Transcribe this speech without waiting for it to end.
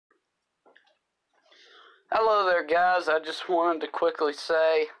Hello there, guys. I just wanted to quickly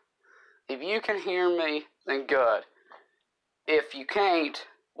say, if you can hear me, then good. If you can't,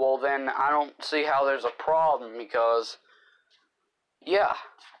 well then I don't see how there's a problem because, yeah,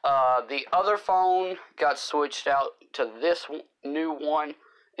 the other phone got switched out to this new one.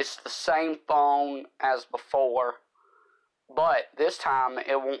 It's the same phone as before, but this time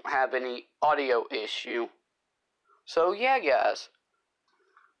it won't have any audio issue. So yeah, guys,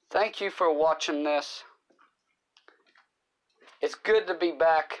 thank you for watching this. It's good to be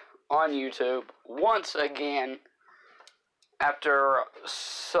back on YouTube once again after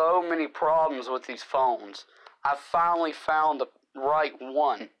so many problems with these phones. I finally found the right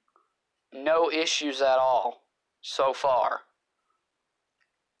one. No issues at all so far.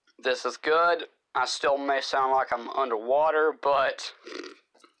 This is good. I still may sound like I'm underwater, but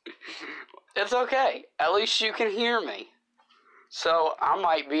it's okay. At least you can hear me. So I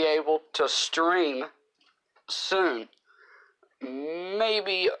might be able to stream soon.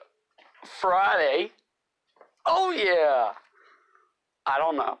 Maybe Friday. Oh yeah. I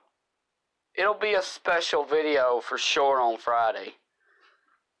don't know. It'll be a special video for sure on Friday.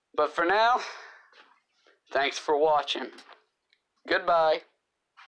 But for now, thanks for watching. Goodbye.